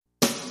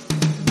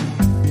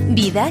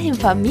Vida en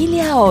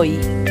familia hoy.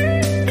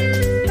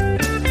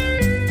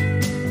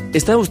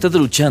 ¿Está usted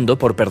luchando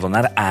por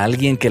perdonar a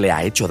alguien que le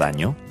ha hecho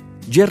daño?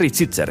 Jerry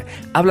Sitzer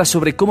habla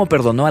sobre cómo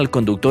perdonó al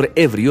conductor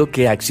ebrio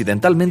que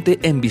accidentalmente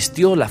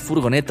embistió la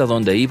furgoneta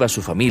donde iba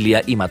su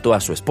familia y mató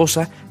a su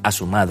esposa, a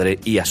su madre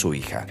y a su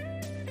hija.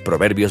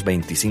 Proverbios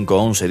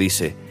 25:11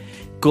 dice: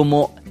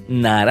 como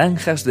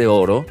naranjas de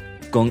oro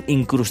con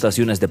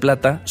incrustaciones de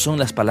plata son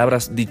las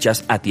palabras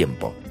dichas a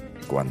tiempo.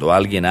 Cuando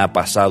alguien ha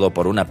pasado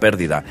por una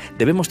pérdida,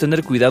 debemos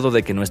tener cuidado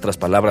de que nuestras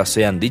palabras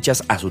sean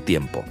dichas a su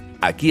tiempo.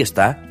 Aquí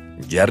está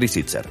Jerry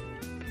Sitzer.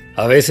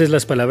 A veces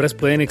las palabras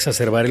pueden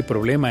exacerbar el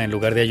problema en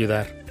lugar de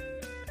ayudar.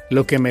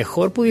 Lo que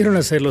mejor pudieron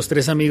hacer los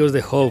 3 amigos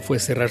de Job fue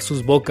cerrar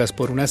sus bocas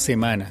por una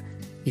semana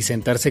y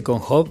sentarse con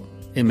Job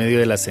en medio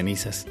de las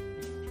cenizas.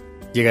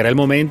 Llegará el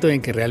momento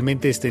en que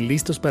realmente estén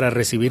listos para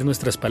recibir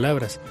nuestras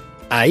palabras.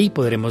 Ahí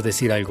podremos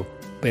decir algo,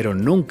 pero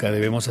nunca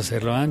debemos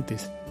hacerlo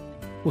antes.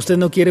 Usted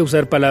no quiere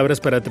usar palabras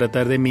para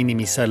tratar de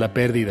minimizar la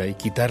pérdida y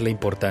quitarle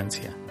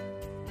importancia.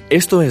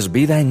 Esto es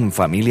Vida en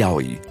Familia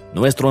Hoy.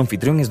 Nuestro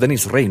anfitrión es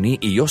Dennis Rainey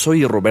y yo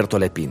soy Roberto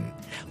Lepín.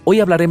 Hoy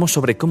hablaremos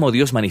sobre cómo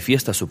Dios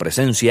manifiesta su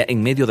presencia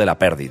en medio de la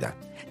pérdida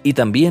y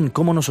también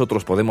cómo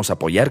nosotros podemos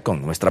apoyar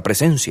con nuestra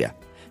presencia.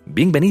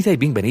 Bienvenida y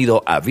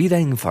bienvenido a Vida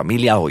en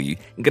Familia Hoy.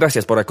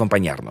 Gracias por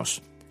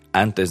acompañarnos.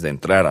 Antes de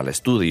entrar al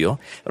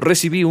estudio,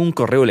 recibí un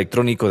correo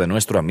electrónico de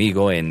nuestro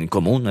amigo en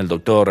común, el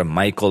Dr.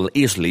 Michael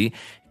Easley,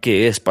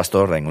 que es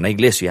pastor en una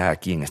iglesia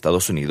aquí en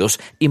Estados Unidos,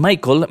 y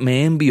Michael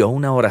me envió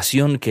una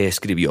oración que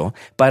escribió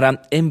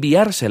para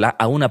enviársela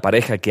a una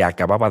pareja que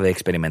acababa de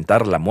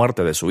experimentar la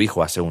muerte de su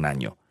hijo hace un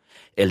año.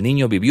 El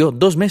niño vivió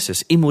 2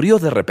 meses y murió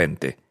de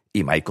repente,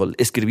 y Michael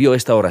escribió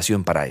esta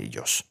oración para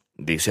ellos.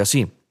 Dice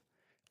así: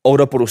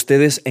 oro por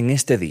ustedes en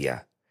este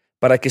día,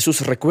 para que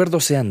sus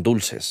recuerdos sean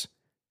dulces,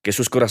 que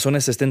sus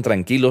corazones estén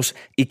tranquilos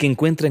y que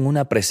encuentren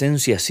una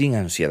presencia sin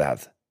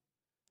ansiedad.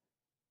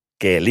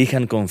 Que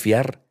elijan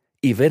confiar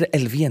y ver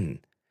el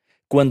bien,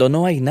 cuando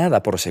no hay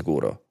nada por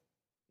seguro.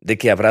 De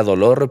que habrá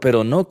dolor,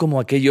 pero no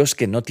como aquellos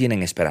que no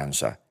tienen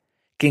esperanza.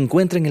 Que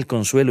encuentren el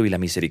consuelo y la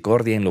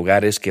misericordia en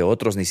lugares que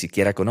otros ni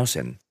siquiera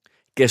conocen.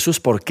 Que sus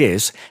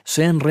porqués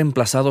sean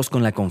reemplazados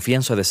con la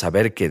confianza de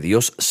saber que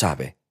Dios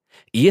sabe.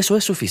 Y eso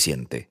es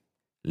suficiente.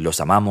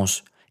 Los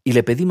amamos y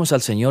le pedimos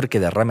al Señor que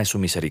derrame su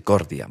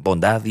misericordia,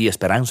 bondad y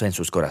esperanza en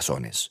sus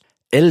corazones.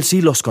 Él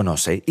sí los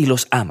conoce y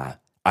los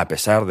ama, a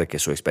pesar de que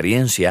su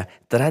experiencia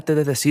trate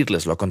de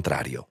decirles lo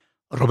contrario.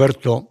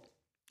 Roberto,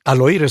 al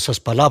oír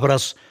esas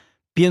palabras,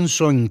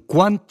 pienso en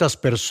cuántas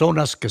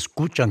personas que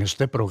escuchan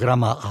este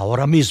programa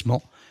ahora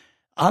mismo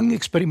han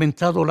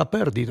experimentado la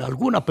pérdida,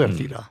 alguna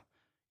pérdida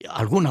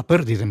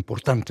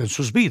importante en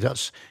sus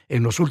vidas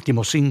en los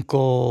últimos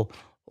 5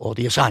 o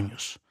 10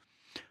 años.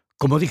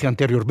 Como dije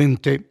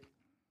anteriormente,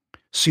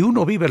 si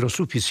uno vive lo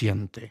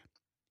suficiente,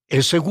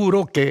 es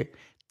seguro que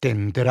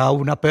tendrá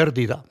una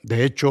pérdida.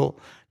 De hecho,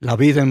 la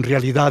vida en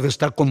realidad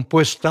está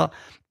compuesta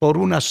por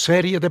una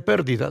serie de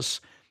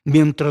pérdidas,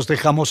 mientras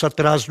dejamos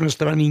atrás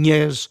nuestra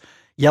niñez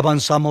y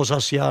avanzamos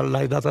hacia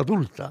la edad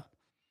adulta.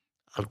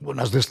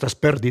 Algunas de estas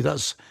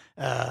pérdidas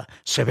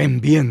se ven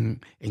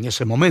bien en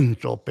ese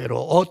momento,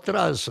 pero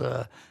otras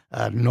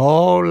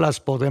no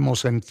las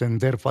podemos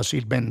entender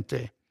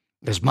fácilmente.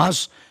 Es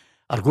más,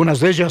 algunas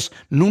de ellas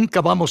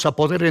nunca vamos a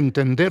poder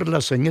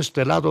entenderlas en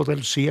este lado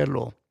del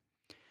cielo.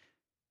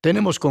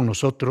 Tenemos con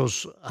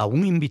nosotros a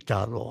un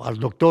invitado, al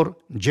Dr.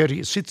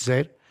 Jerry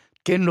Sitzer,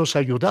 que nos ha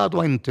ayudado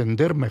a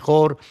entender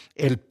mejor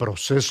el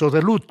proceso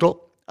de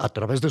luto a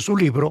través de su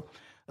libro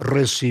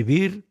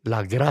Recibir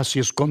la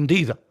Gracia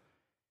Escondida.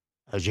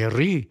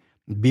 Jerry,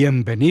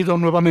 bienvenido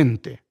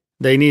nuevamente.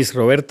 Dennis,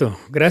 Roberto,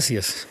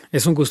 gracias.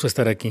 Es un gusto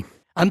estar aquí.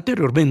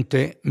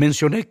 Anteriormente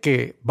mencioné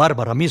que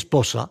Bárbara, mi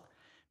esposa,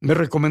 me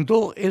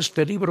recomendó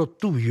este libro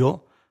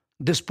tuyo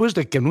después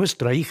de que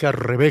nuestra hija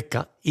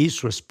Rebeca y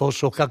su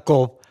esposo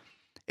Jacob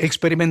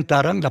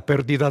experimentaran la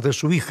pérdida de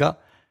su hija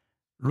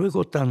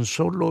luego tan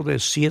solo de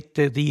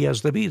 7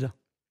 días de vida.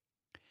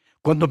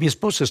 Cuando mi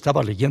esposa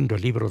estaba leyendo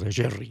el libro de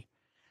Jerry,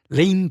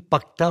 le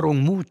impactaron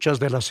muchas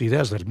de las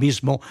ideas del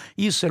mismo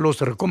y se los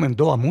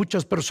recomendó a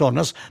muchas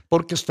personas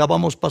porque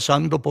estábamos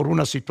pasando por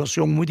una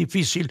situación muy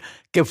difícil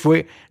que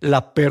fue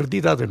la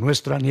pérdida de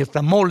nuestra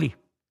nieta Molly.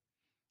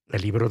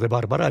 El libro de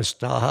Bárbara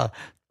está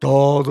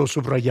todo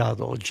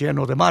subrayado,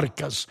 lleno de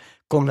marcas,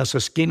 con las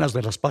esquinas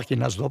de las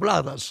páginas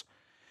dobladas.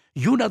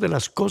 Y una de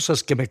las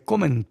cosas que me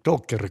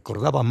comentó que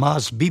recordaba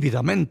más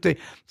vívidamente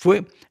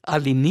fue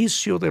al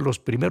inicio de los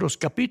primeros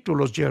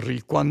capítulos,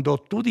 Jerry, cuando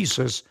tú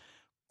dices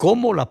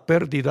cómo la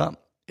pérdida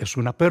es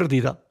una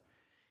pérdida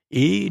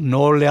y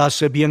no le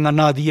hace bien a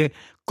nadie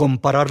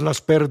comparar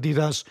las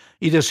pérdidas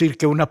y decir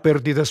que una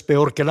pérdida es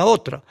peor que la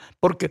otra,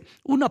 porque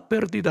una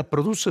pérdida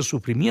produce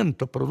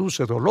sufrimiento,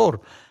 produce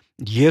dolor,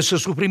 y ese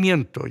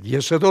sufrimiento y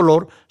ese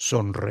dolor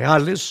son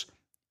reales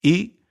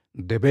y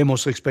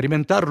debemos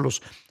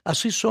experimentarlos.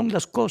 Así son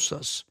las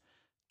cosas.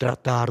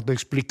 Tratar de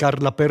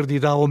explicar la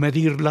pérdida o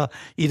medirla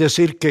y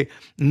decir que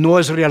no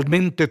es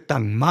realmente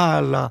tan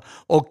mala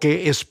o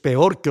que es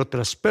peor que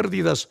otras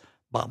pérdidas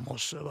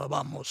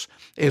Vamos,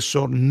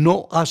 eso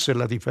no hace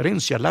la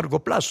diferencia a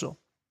largo plazo.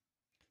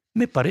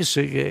 Me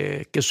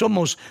parece que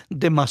somos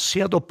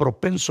demasiado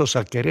propensos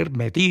a querer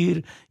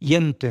medir y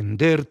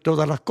entender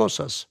todas las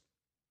cosas.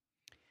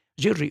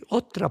 Jerry,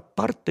 otra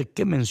parte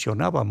que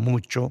mencionaba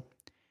mucho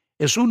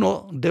es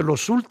uno de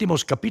los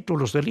últimos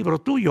capítulos del libro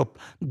tuyo,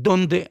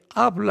 donde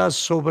hablas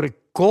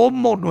sobre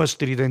cómo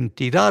nuestra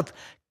identidad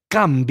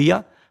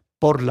cambia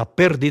por la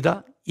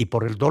pérdida y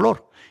por el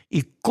dolor,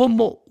 y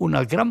cómo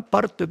una gran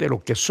parte de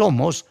lo que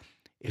somos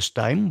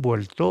está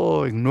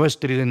envuelto en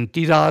nuestra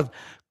identidad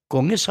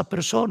con esa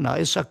persona,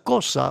 esa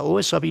cosa o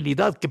esa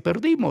habilidad que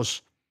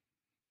perdimos.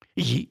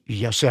 Y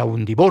ya sea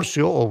un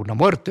divorcio o una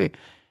muerte,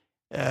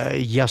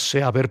 ya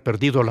sea haber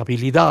perdido la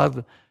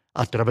habilidad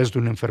a través de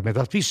una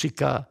enfermedad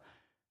física,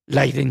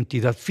 la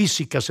identidad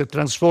física se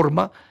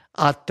transforma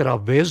a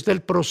través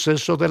del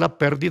proceso de la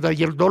pérdida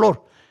y el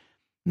dolor.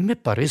 Me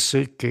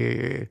parece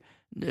que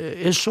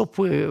eso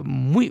fue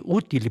muy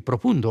útil y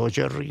profundo,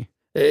 Jerry.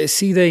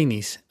 Sí,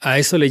 Dennis, a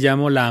eso le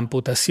llamo la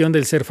amputación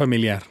del ser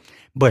familiar.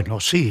 Bueno,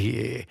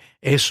 sí,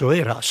 eso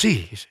era,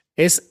 sí.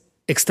 Es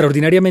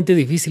extraordinariamente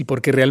difícil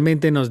porque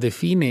realmente nos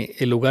define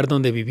el lugar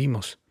donde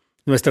vivimos,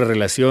 nuestra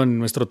relación,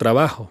 nuestro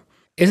trabajo.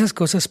 Esas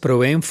cosas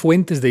proveen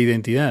fuentes de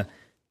identidad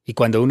y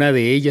cuando una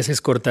de ellas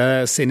es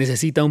cortada se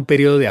necesita un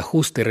periodo de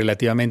ajuste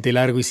relativamente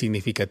largo y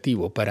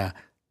significativo para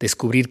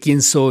descubrir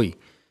quién soy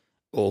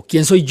o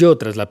quién soy yo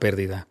tras la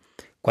pérdida,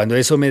 cuando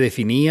eso me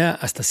definía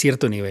hasta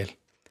cierto nivel.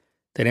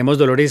 Tenemos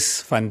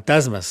dolores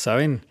fantasmas,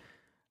 ¿saben?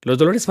 Los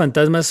dolores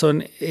fantasmas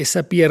son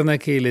esa pierna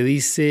que le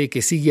dice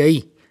que sigue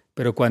ahí,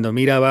 pero cuando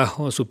mira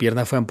abajo su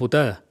pierna fue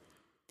amputada.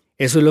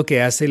 Eso es lo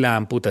que hace la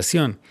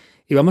amputación,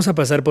 y vamos a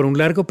pasar por un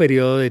largo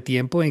periodo de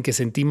tiempo en que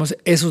sentimos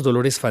esos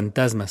dolores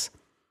fantasmas,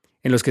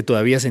 en los que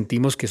todavía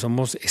sentimos que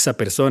somos esa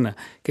persona,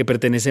 que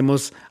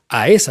pertenecemos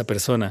a esa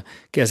persona,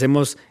 que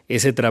hacemos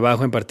ese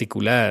trabajo en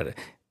particular,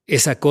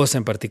 esa cosa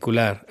en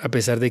particular, a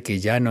pesar de que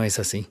ya no es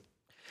así.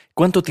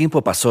 ¿Cuánto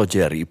tiempo pasó,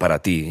 Jerry,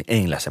 para ti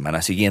en las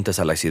semanas siguientes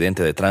al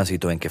accidente de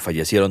tránsito en que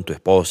fallecieron tu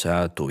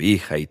esposa, tu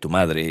hija y tu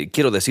madre?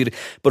 Quiero decir,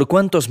 ¿por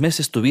cuántos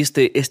meses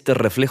tuviste este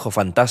reflejo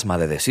fantasma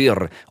de decir,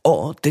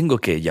 oh, tengo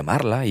que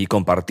llamarla y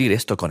compartir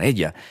esto con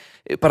ella,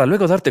 para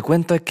luego darte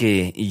cuenta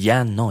que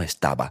ya no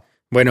estaba?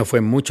 Bueno, fue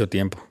mucho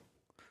tiempo.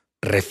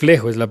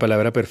 Reflejo es la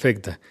palabra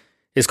perfecta.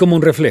 Es como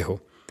un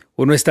reflejo.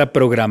 Uno está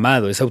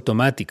programado, es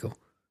automático.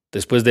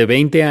 Después de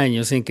 20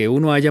 años en que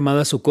uno ha llamado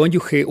a su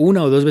cónyuge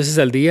 1 o 2 veces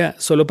al día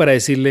solo para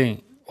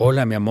decirle,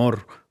 hola mi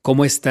amor,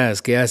 ¿cómo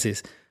estás? ¿Qué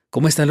haces?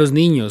 ¿Cómo están los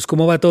niños?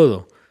 ¿Cómo va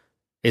todo?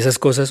 Esas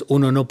cosas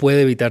uno no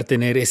puede evitar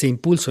tener ese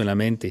impulso en la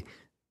mente,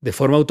 de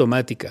forma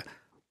automática,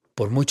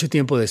 por mucho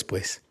tiempo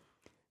después.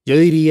 Yo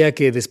diría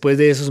que después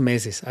de esos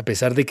meses, a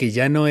pesar de que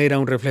ya no era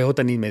un reflejo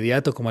tan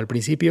inmediato como al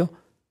principio,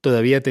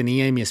 todavía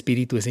tenía en mi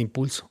espíritu ese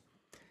impulso.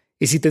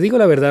 Y si te digo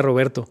la verdad,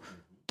 Roberto,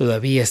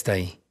 todavía está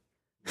ahí.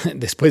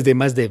 Después de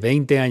más de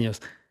 20 años.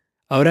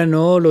 Ahora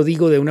no lo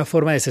digo de una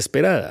forma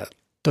desesperada.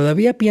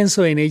 Todavía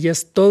pienso en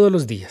ellas todos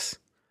los días.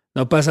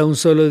 No pasa un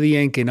solo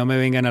día en que no me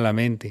vengan a la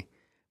mente.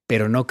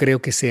 Pero no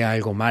creo que sea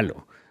algo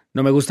malo.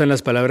 No me gustan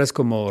las palabras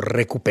como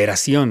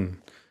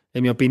recuperación.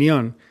 En mi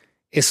opinión,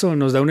 eso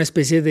nos da una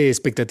especie de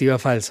expectativa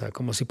falsa,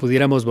 como si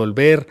pudiéramos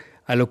volver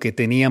a lo que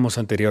teníamos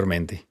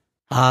anteriormente.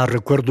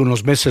 Recuerdo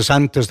unos meses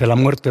antes de la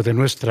muerte de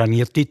nuestra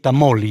nietita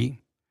Molly,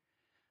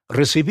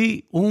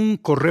 recibí un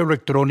correo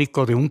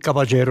electrónico de un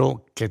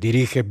caballero que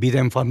dirige Vida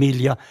en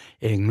Familia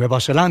en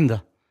Nueva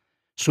Zelanda.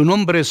 Su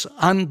nombre es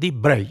Andy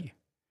Bray.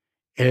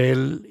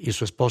 Él y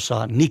su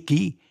esposa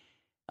Nikki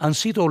han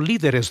sido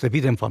líderes de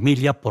Vida en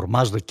Familia por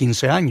más de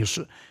 15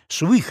 años.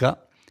 Su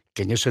hija,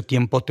 que en ese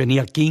tiempo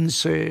tenía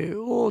 15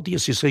 o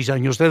 16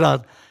 años de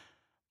edad,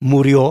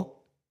 murió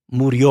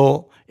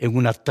en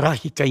una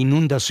trágica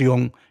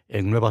inundación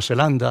en Nueva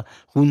Zelanda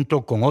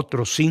junto con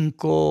otros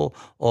 5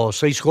 o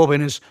 6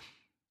 jóvenes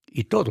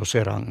y todos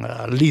eran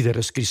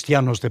líderes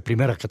cristianos de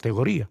primera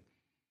categoría.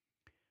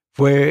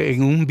 Fue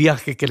en un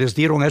viaje que les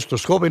dieron a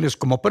estos jóvenes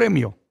como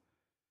premio.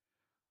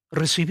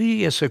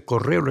 Recibí ese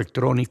correo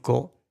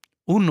electrónico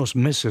unos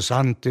meses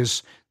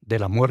antes de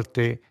la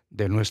muerte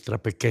de nuestra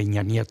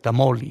pequeña nieta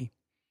Molly.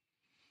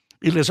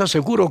 Y les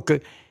aseguro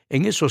que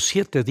en esos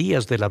 7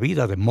 días de la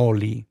vida de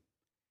Molly,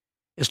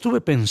 estuve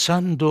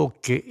pensando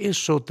que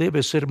eso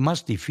debe ser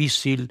más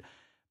difícil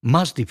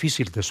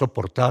de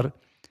soportar,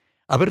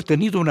 haber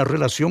tenido una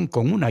relación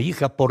con una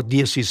hija por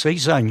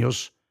 16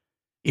 años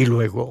y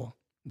luego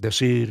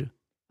decir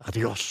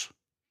adiós.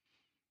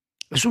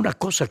 Es una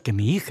cosa que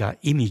mi hija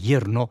y mi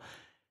yerno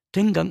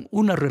tengan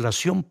una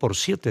relación por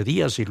 7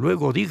 días y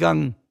luego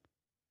digan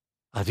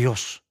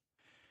adiós.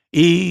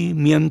 Y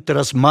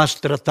mientras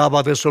más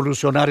trataba de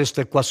solucionar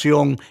esta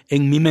ecuación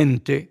en mi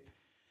mente,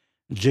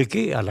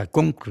 llegué a la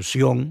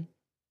conclusión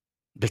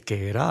de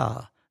que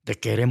era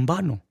en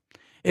vano.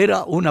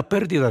 Era una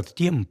pérdida de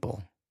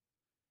tiempo.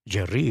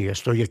 Jerry,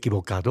 ¿estoy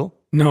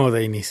equivocado? No,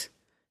 Dennis.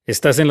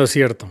 Estás en lo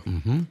cierto.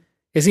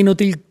 Es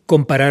inútil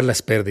comparar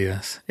las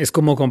pérdidas. Es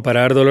como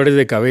comparar dolores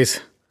de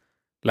cabeza.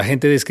 La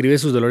gente describe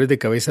sus dolores de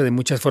cabeza de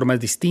muchas formas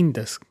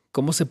distintas,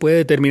 ¿Cómo se puede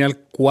determinar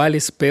cuál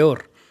es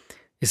peor?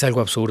 Es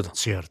algo absurdo.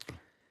 Cierto.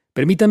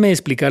 Permítame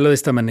explicarlo de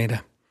esta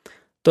manera.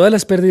 Todas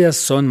las pérdidas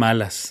son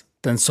malas,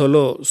 tan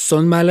solo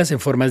son malas en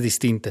formas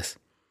distintas.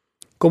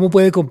 ¿Cómo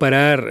puede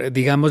comparar,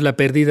 digamos, la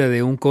pérdida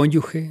de un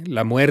cónyuge,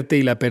 la muerte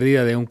y la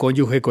pérdida de un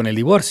cónyuge con el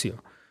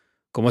divorcio?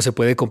 ¿Cómo se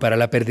puede comparar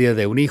la pérdida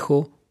de un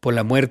hijo por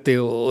la muerte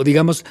o,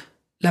 digamos,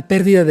 la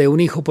pérdida de un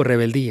hijo por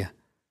rebeldía?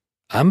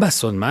 Ambas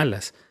son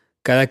malas.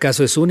 Cada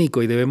caso es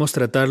único y debemos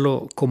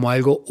tratarlo como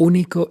algo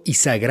único y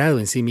sagrado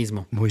en sí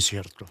mismo. Muy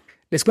cierto.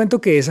 Les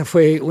cuento que esa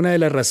fue una de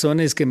las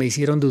razones que me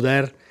hicieron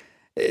dudar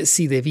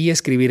si debía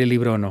escribir el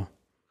libro o no.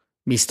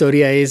 Mi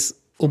historia es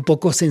un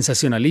poco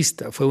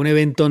sensacionalista. Fue un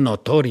evento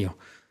notorio.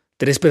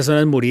 3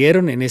 personas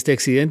murieron en este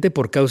accidente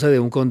por causa de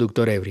un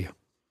conductor ebrio.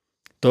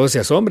 Todos se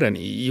asombran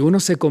y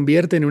uno se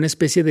convierte en una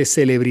especie de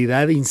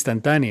celebridad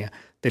instantánea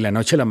de la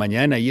noche a la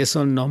mañana y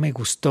eso no me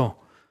gustó.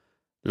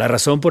 La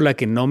razón por la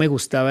que no me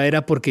gustaba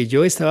era porque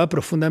yo estaba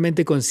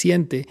profundamente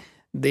consciente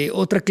de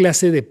otra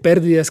clase de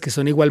pérdidas que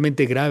son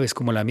igualmente graves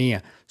como la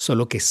mía,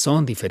 solo que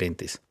son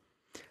diferentes.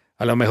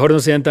 A lo mejor no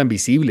sean tan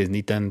visibles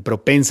ni tan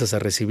propensas a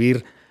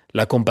recibir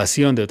la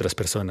compasión de otras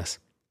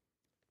personas.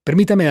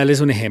 Permítame darles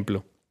un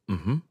ejemplo.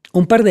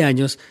 Un par de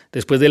años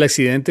después del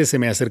accidente se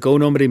me acercó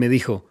un hombre y me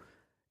dijo: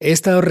 «He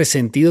estado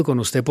resentido con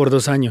usted por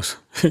 2 años».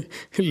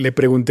 Le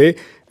pregunté: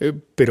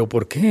 «¿Pero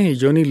por qué?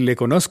 Yo ni le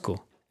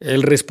conozco».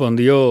 Él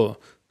respondió: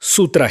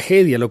 «Su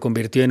tragedia lo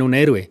convirtió en un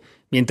héroe,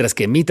 mientras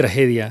que mi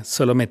tragedia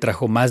solo me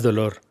trajo más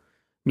dolor.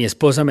 Mi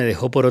esposa me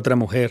dejó por otra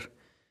mujer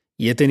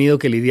y he tenido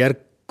que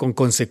lidiar con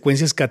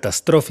consecuencias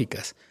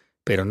catastróficas,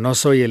 pero no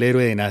soy el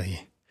héroe de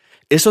nadie».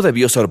 Eso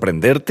debió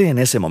sorprenderte en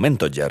ese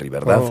momento, Jerry,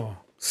 ¿verdad?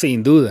 Oh,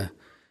 sin duda.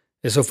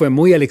 Eso fue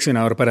muy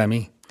aleccionador para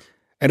mí.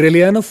 En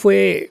realidad no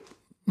fue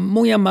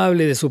muy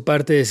amable de su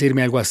parte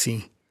decirme algo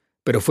así,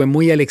 pero fue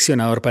muy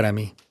aleccionador para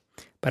mí,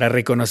 para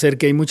reconocer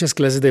que hay muchas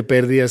clases de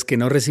pérdidas que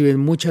no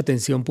reciben mucha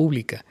atención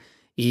pública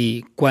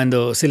y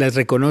cuando se las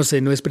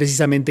reconoce no es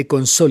precisamente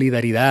con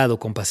solidaridad o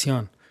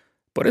compasión.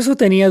 Por eso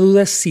tenía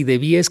dudas si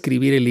debía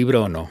escribir el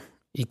libro o no,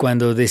 y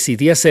cuando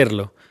decidí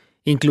hacerlo,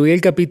 incluí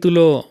el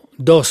capítulo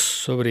 2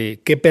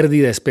 sobre qué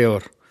pérdida es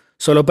peor,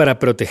 solo para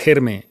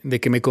protegerme de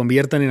que me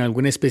conviertan en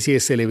alguna especie de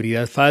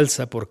celebridad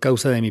falsa por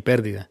causa de mi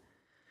pérdida.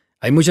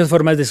 Hay muchas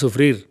formas de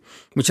sufrir,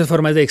 muchas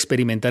formas de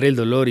experimentar el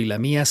dolor y la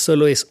mía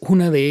solo es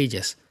una de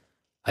ellas.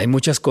 Hay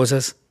muchas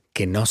cosas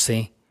que no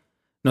sé.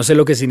 No sé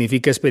lo que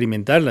significa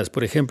experimentarlas,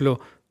 por ejemplo,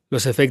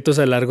 los efectos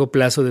a largo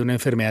plazo de una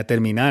enfermedad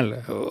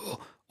terminal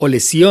o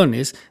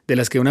lesiones de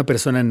las que una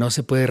persona no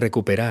se puede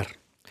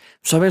recuperar.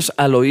 Sabes,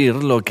 al oír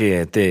lo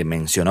que te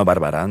mencionó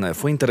Bárbara,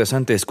 fue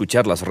interesante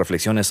escuchar las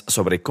reflexiones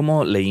sobre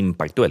cómo le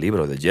impactó el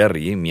libro de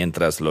Jerry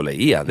mientras lo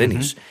leía a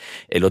Dennis.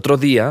 El otro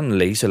día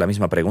le hice la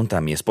misma pregunta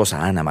a mi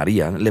esposa Ana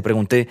María. Le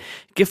pregunté,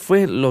 ¿qué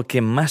fue lo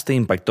que más te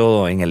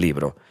impactó en el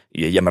libro?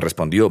 Y ella me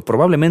respondió,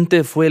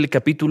 probablemente fue el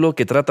capítulo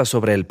que trata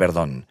sobre el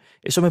perdón.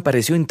 Eso me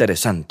pareció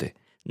interesante.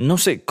 No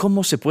sé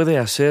cómo se puede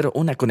hacer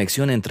una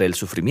conexión entre el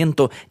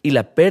sufrimiento y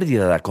la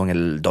pérdida con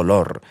el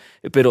dolor,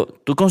 pero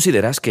tú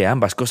consideras que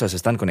ambas cosas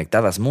están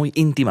conectadas muy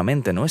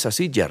íntimamente, ¿no es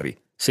así, Jerry?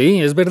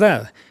 Sí, es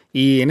verdad.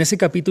 Y en ese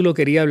capítulo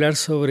quería hablar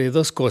sobre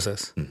 2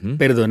 cosas,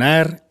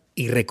 perdonar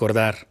y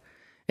recordar,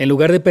 en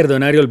lugar de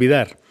perdonar y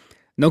olvidar.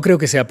 No creo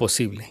que sea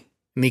posible,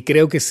 ni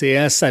creo que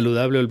sea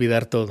saludable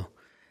olvidar todo.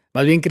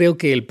 Más bien creo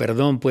que el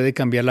perdón puede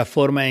cambiar la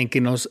forma en que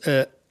nos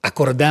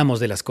acordamos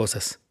de las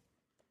cosas.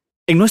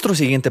 En nuestro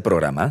siguiente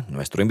programa,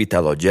 nuestro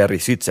invitado Jerry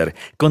Sitzer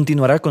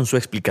continuará con su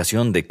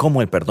explicación de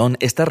cómo el perdón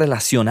está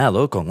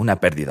relacionado con una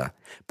pérdida,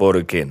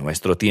 porque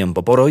nuestro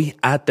tiempo por hoy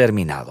ha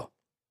terminado.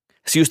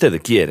 Si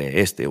usted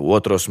quiere este u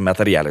otros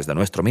materiales de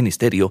nuestro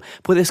ministerio,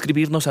 puede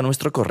escribirnos a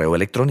nuestro correo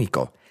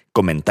electrónico,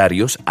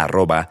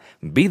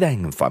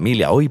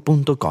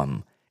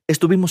 comentarios@vidaenfamiliahoy.com.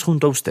 Estuvimos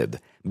junto a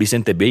usted,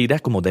 Vicente Beira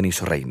como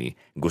Denis Reini,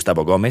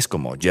 Gustavo Gómez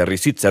como Jerry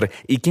Sitzer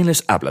y quien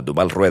les habla,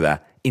 Duval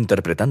Rueda,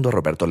 interpretando a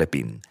Roberto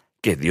Lepín.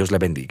 Que Dios le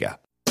bendiga.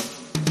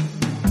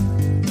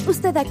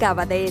 Usted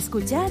acaba de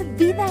escuchar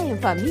Vida en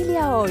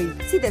Familia Hoy.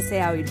 Si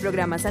desea oír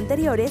programas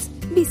anteriores,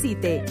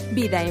 visite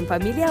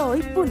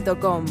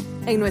vidaenfamiliahoy.com.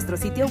 En nuestro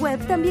sitio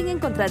web también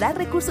encontrará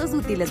recursos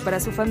útiles para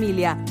su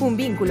familia, un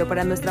vínculo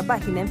para nuestra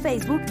página en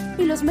Facebook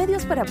y los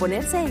medios para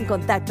ponerse en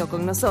contacto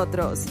con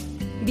nosotros.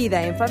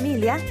 Vida en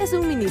Familia es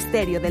un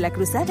ministerio de la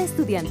Cruzada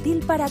Estudiantil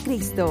para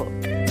Cristo.